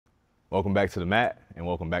Welcome back to the mat and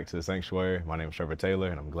welcome back to the sanctuary. My name is Trevor Taylor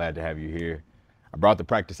and I'm glad to have you here. I brought the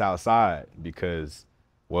practice outside because,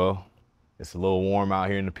 well, it's a little warm out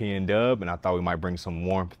here in the PN Dub and I thought we might bring some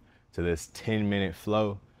warmth to this 10-minute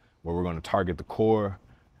flow where we're going to target the core,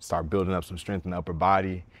 start building up some strength in the upper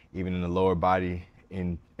body, even in the lower body,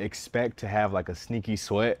 and expect to have like a sneaky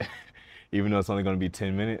sweat, even though it's only going to be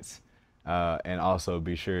 10 minutes. And also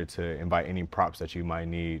be sure to invite any props that you might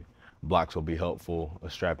need. Blocks will be helpful. A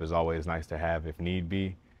strap is always nice to have if need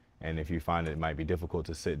be. And if you find it might be difficult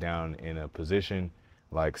to sit down in a position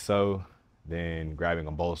like so, then grabbing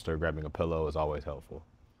a bolster, grabbing a pillow is always helpful.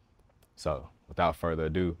 So without further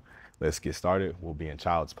ado, let's get started. We'll be in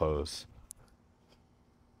child's pose.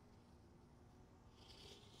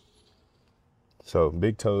 So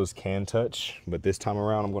big toes can touch, but this time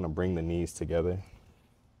around I'm going to bring the knees together.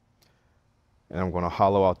 And I'm going to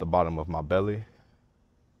hollow out the bottom of my belly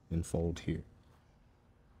and fold here.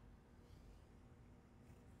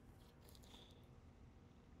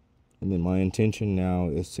 And then my intention now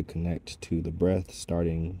is to connect to the breath,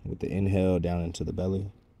 starting with the inhale down into the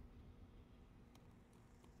belly.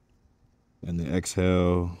 And the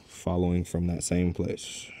exhale following from that same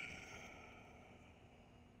place.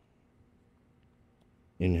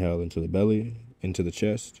 Inhale into the belly, into the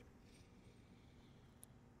chest.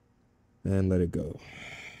 And let it go.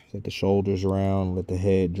 Let the shoulders round, let the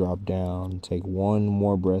head drop down. Take one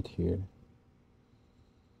more breath here.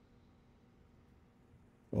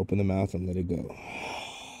 Open the mouth and let it go.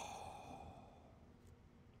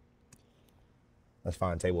 Let's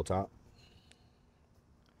find tabletop.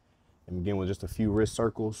 And begin with just a few wrist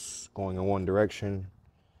circles, going in one direction,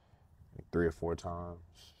 3 or 4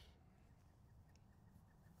 times.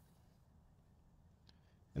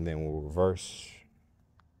 And then we'll reverse.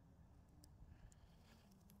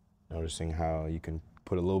 Noticing how you can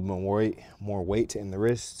put a little bit more weight in the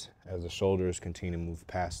wrist as the shoulders continue to move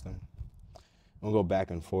past them. We'll go back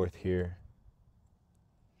and forth here.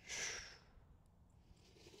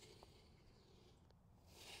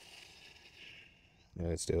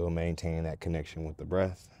 And still maintaining that connection with the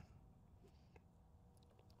breath.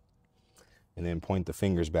 And then point the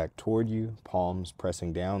fingers back toward you, palms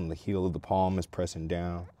pressing down. The heel of the palm is pressing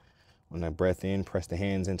down. On that breath in, press the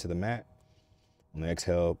hands into the mat. On the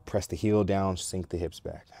exhale, press the heel down, sink the hips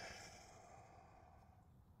back.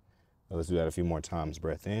 Let's do that a few more times.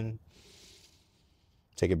 Breath in.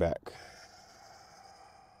 Take it back.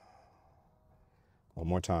 One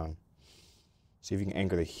more time. See if you can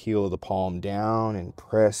anchor the heel of the palm down and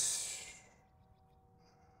press.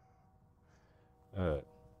 And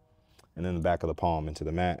then the back of the palm into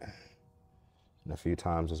the mat. And a few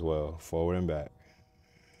times as well, forward and back.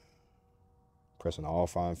 Pressing all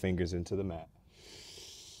 5 fingers into the mat.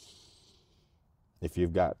 If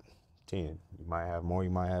you've got 10, you might have more,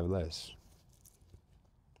 you might have less.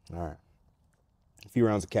 All right. A few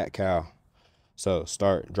rounds of cat-cow. So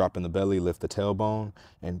start dropping the belly, lift the tailbone,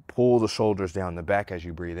 and pull the shoulders down the back as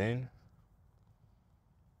you breathe in.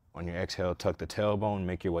 On your exhale, tuck the tailbone,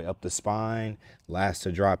 make your way up the spine. Last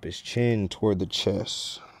to drop is chin toward the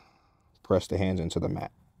chest. Press the hands into the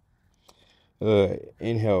mat.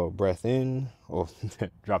 Inhale, breath in, or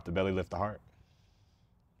drop the belly, lift the heart.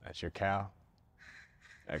 That's your cow.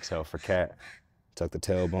 Exhale for cat. Tuck the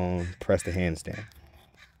tailbone, press the hands down.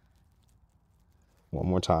 One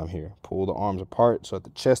more time here. Pull the arms apart so that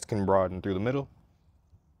the chest can broaden through the middle.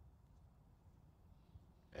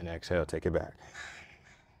 And exhale, take it back.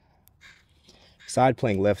 Side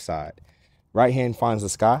plank, left side. Right hand finds the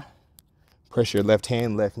sky. Press your left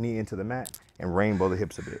hand, left knee into the mat and rainbow the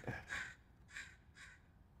hips a bit.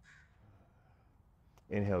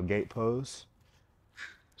 Inhale, gate pose.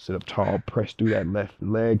 Sit up tall, press through that left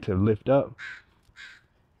leg to lift up.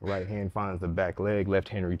 Right hand finds the back leg, left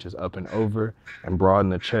hand reaches up and over and broaden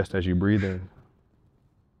the chest as you breathe in.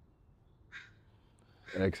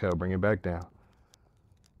 Exhale, bring it back down.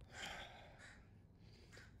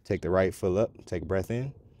 Take the right foot up, take a breath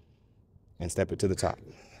in, and step it to the top.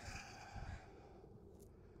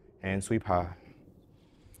 Hand sweep high.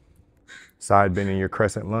 Side bend in your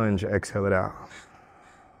crescent lunge, exhale it out.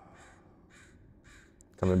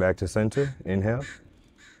 Coming back to center, inhale.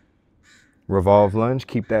 Revolve lunge,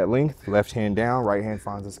 keep that length. Left hand down, right hand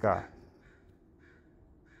finds the sky.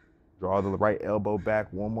 Draw the right elbow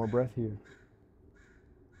back, one more breath here.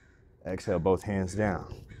 Exhale, both hands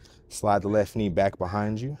down. Slide the left knee back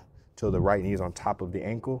behind you till the right knee is on top of the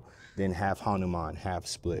ankle, then half Hanuman, half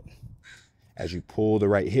split. As you pull the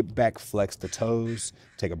right hip back, flex the toes,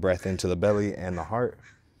 take a breath into the belly and the heart.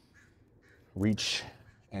 Reach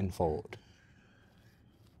and fold.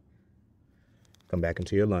 Come back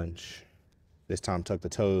into your lunge. This time, tuck the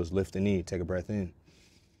toes, lift the knee, take a breath in.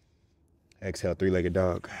 Exhale, three-legged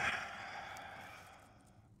dog.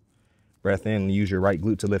 Breath in, use your right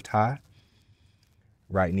glute to lift high.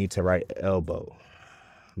 Right knee to right elbow.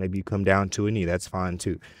 Maybe you come down to a knee, that's fine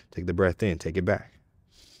too. Take the breath in, take it back.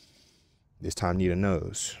 This time, knee to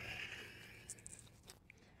nose.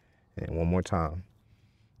 And one more time.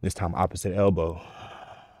 This time, opposite elbow.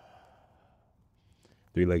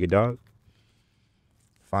 Three-legged dog.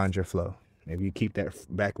 Find your flow. Maybe you keep that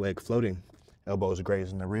back leg floating. Elbows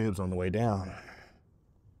grazing the ribs on the way down.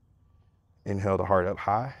 Inhale the heart up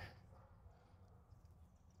high.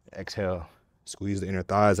 Exhale, squeeze the inner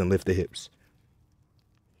thighs and lift the hips.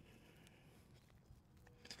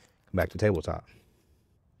 Come back to tabletop.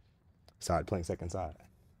 Side plank, second side.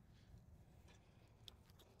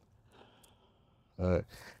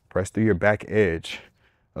 Press through your back edge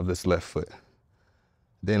of this left foot.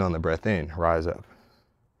 Then on the breath in, rise up.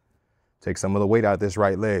 Take some of the weight out this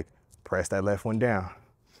right leg. Press that left one down.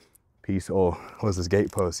 Peace. Oh, what's this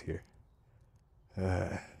gate pose here?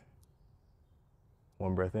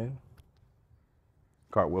 One breath in.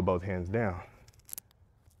 Cartwheel both hands down.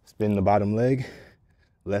 Spin the bottom leg.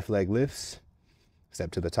 Left leg lifts.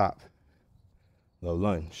 Step to the top. Low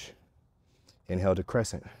lunge. Inhale to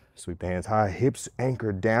crescent. Sweep the hands high. Hips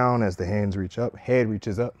anchor down as the hands reach up. Head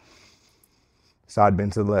reaches up. Side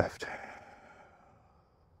bend to the left.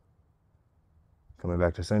 Coming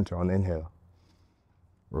back to center on the inhale.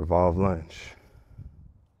 Revolve lunge.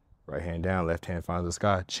 Right hand down, left hand finds the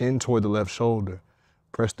sky. Chin toward the left shoulder.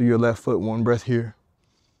 Press through your left foot, one breath here.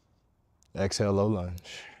 Exhale, low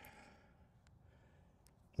lunge.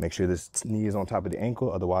 Make sure this knee is on top of the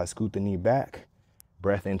ankle, otherwise scoot the knee back.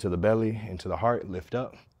 Breath into the belly, into the heart, lift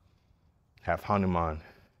up. Half Hanuman.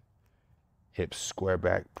 Hips square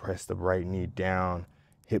back, press the right knee down.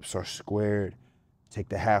 Hips are squared. Take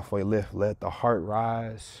the halfway lift, let the heart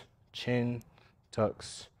rise. Chin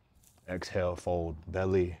tucks. Exhale, fold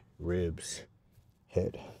belly, ribs,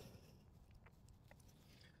 head.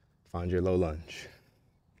 Find your low lunge.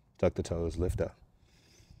 Tuck the toes, lift up.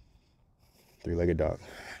 Three-legged dog.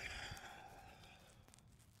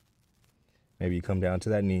 Maybe you come down to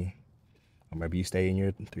that knee, or maybe you stay in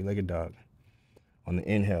your three-legged dog. On the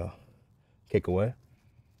inhale, kick away.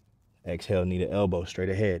 Exhale, knee to elbow, straight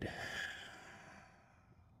ahead.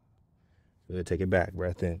 Good, take it back,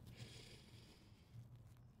 breath in.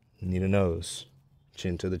 Knee to nose,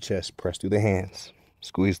 chin to the chest, press through the hands,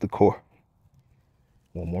 squeeze the core.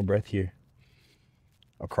 One more breath here.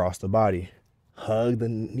 Across the body, hug the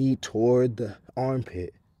knee toward the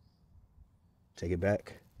armpit. Take it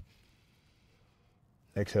back.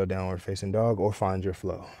 Exhale, downward facing dog, or find your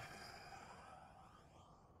flow.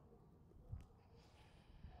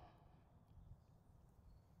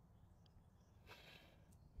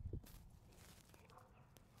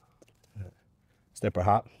 Step or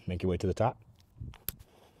hop, make your way to the top.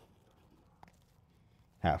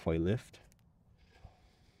 Halfway lift.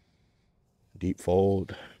 Deep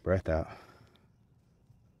fold, breath out.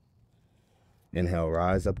 Inhale,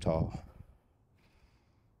 rise up tall.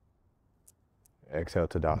 Exhale,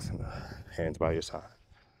 Tadasana, hands by your side.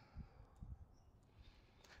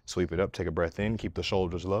 Sweep it up, take a breath in, keep the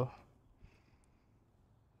shoulders low.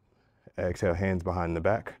 Exhale, hands behind the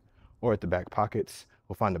back or at the back pockets.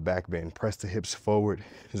 We'll find a back bend. Press the hips forward,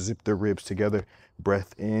 zip the ribs together.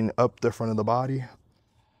 Breath in, up the front of the body.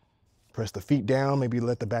 Press the feet down, maybe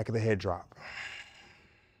let the back of the head drop.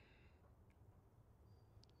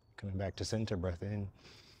 Coming back to center, breath in.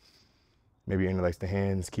 Maybe interlace the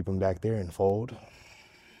hands, keep them back there and fold.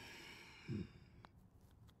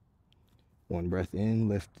 One breath in,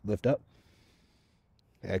 lift up.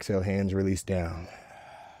 Exhale, hands release down.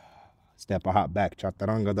 Step or hop back,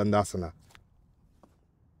 Chaturanga Dandasana.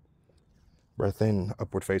 Breath in,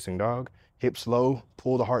 upward facing dog. Hips low,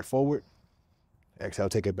 pull the heart forward. Exhale,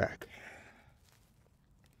 take it back.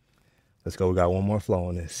 Let's go, we got one more flow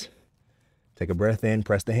on this. Take a breath in,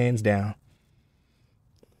 press the hands down.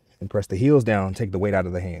 And press the heels down, take the weight out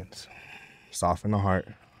of the hands. Soften the heart.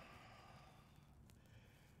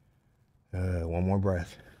 One more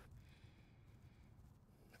breath.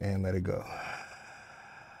 And let it go.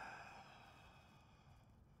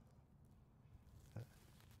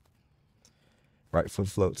 Right foot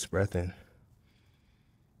floats, breath in.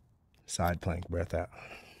 Side plank, breath out.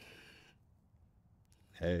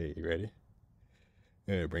 Hey, you ready?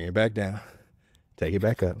 Good, bring it back down. Take it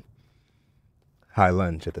back up. High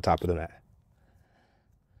lunge at the top of the mat.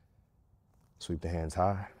 Sweep the hands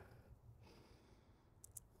high.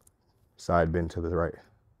 Side bend to the right.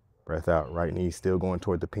 Breath out, right knee still going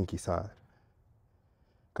toward the pinky side.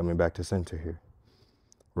 Coming back to center here.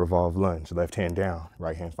 Revolve lunge, left hand down,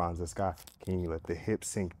 right hand finds the sky. Can you let the hips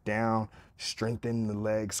sink down, strengthen the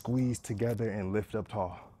legs, squeeze together and lift up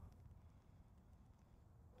tall.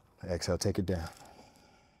 Exhale, take it down.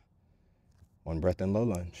 One breath in, low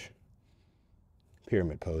lunge.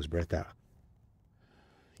 Pyramid pose, breath out.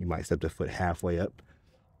 You might step the foot halfway up.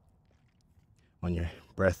 On your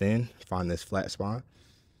breath in, find this flat spine.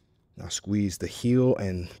 Now squeeze the heel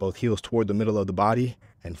and both heels toward the middle of the body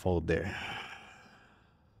and fold there.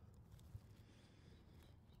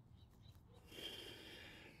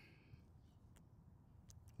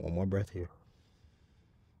 One more breath here.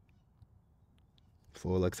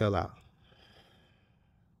 Full exhale out.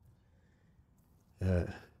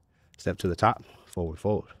 Step to the top, forward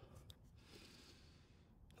fold.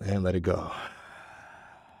 And let it go.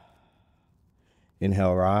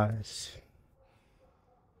 Inhale, rise.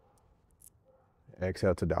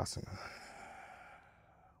 Exhale, Tadasana.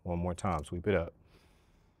 One more time, sweep it up.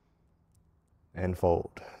 And fold.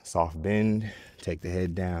 Soft bend, take the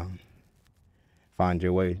head down. Find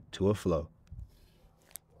your way to a flow.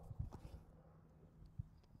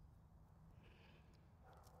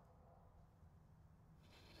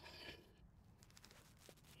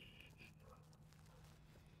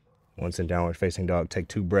 Once in downward facing dog, take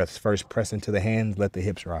 2 breaths. First, press into the hands, let the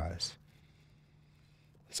hips rise.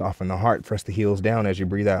 Soften the heart, press the heels down as you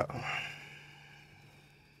breathe out.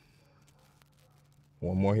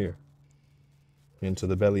 One more here. Into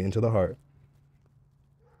the belly, into the heart.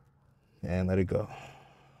 And let it go.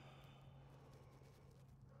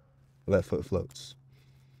 Left foot floats.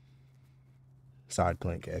 Side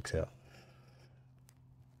plank, exhale.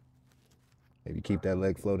 Maybe keep that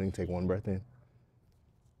leg floating, take 1 breath in.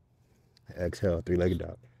 Exhale, 3-legged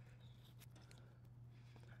dog.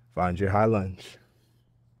 Find your high lunge.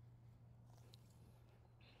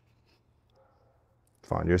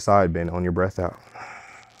 Find your side bend on your breath out.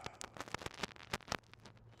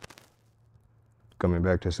 Coming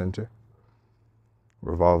back to center.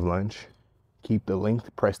 Revolve lunge. Keep the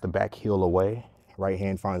length, press the back heel away. Right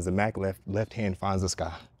hand finds the mat, left hand finds the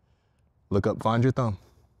sky. Look up, find your thumb.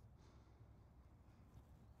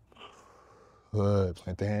 Good,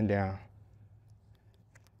 plant the hand down.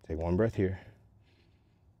 Take 1 breath here.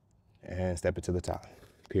 And step it to the top.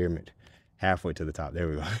 Pyramid. Halfway to the top, there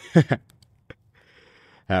we go.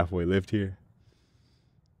 Halfway lift here.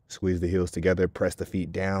 Squeeze the heels together, press the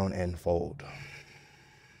feet down and fold.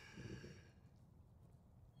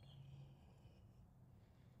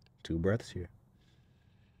 Two breaths here.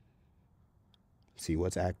 See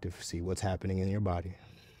what's active, see what's happening in your body.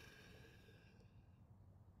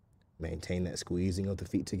 Maintain that squeezing of the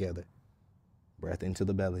feet together. Breath into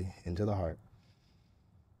the belly, into the heart.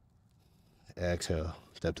 Exhale,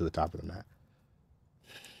 step to the top of the mat.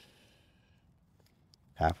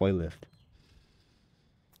 Halfway lift.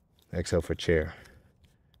 Exhale for chair.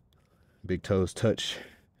 Big toes touch.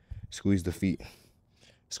 Squeeze the feet.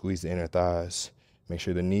 Squeeze the inner thighs. Make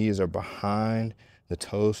sure the knees are behind the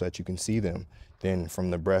toes so that you can see them. Then from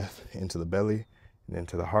the breath into the belly and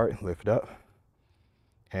into the heart, lift up.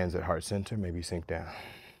 Hands at heart center, maybe sink down.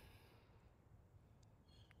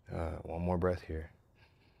 One more breath here.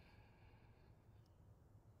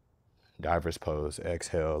 Diver's pose.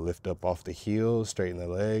 Exhale, lift up off the heels, straighten the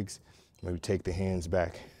legs. Maybe take the hands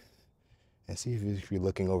back and see if you're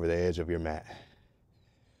looking over the edge of your mat.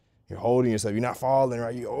 You're holding yourself. You're not falling,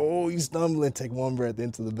 right? You're stumbling. Take 1 breath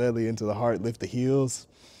into the belly, into the heart. Lift the heels.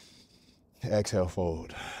 Exhale,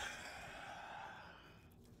 fold.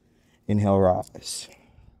 Inhale, rise.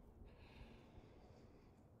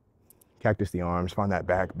 Cactus the arms. Find that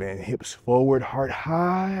back bend. Hips forward, heart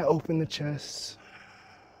high. Open the chest.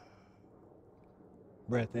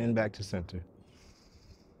 Breath in, back to center.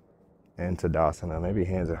 And Tadasana. Maybe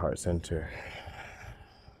hands at heart center.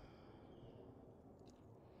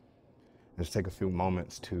 Just take a few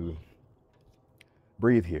moments to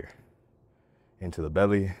breathe here. Into the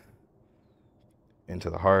belly, into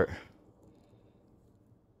the heart.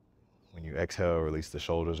 When you exhale, release the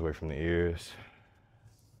shoulders away from the ears.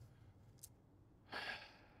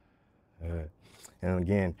 And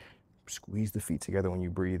again, squeeze the feet together when you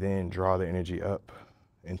breathe in. Draw the energy up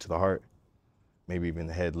into the heart. Maybe even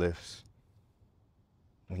the head lifts.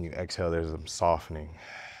 When you exhale, there's some softening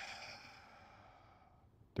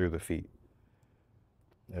through the feet.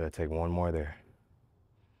 Take 1 more there.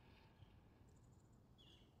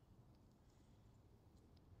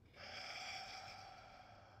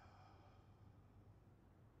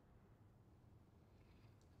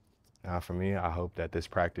 Now for me, I hope that this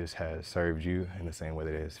practice has served you in the same way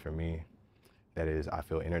that it is for me. That is, I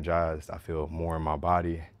feel energized, I feel more in my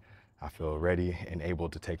body, I feel ready and able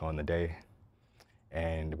to take on the day.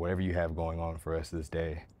 and whatever you have going on for us this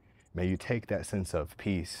day, may you take that sense of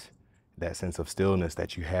peace, that sense of stillness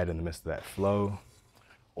that you had in the midst of that flow,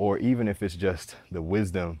 or even if it's just the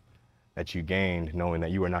wisdom that you gained knowing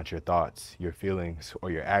that you are not your thoughts, your feelings,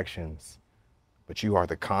 or your actions, but you are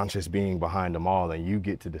the conscious being behind them all, and you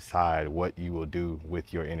get to decide what you will do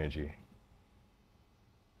with your energy.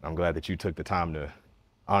 I'm glad that you took the time to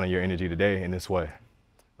honor your energy today in this way.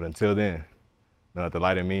 But until then, know that the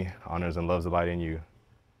light in me honors and loves the light in you.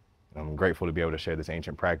 And I'm grateful to be able to share this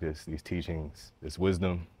ancient practice, these teachings, this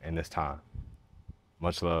wisdom, and this time.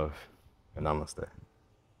 Much love, and namaste.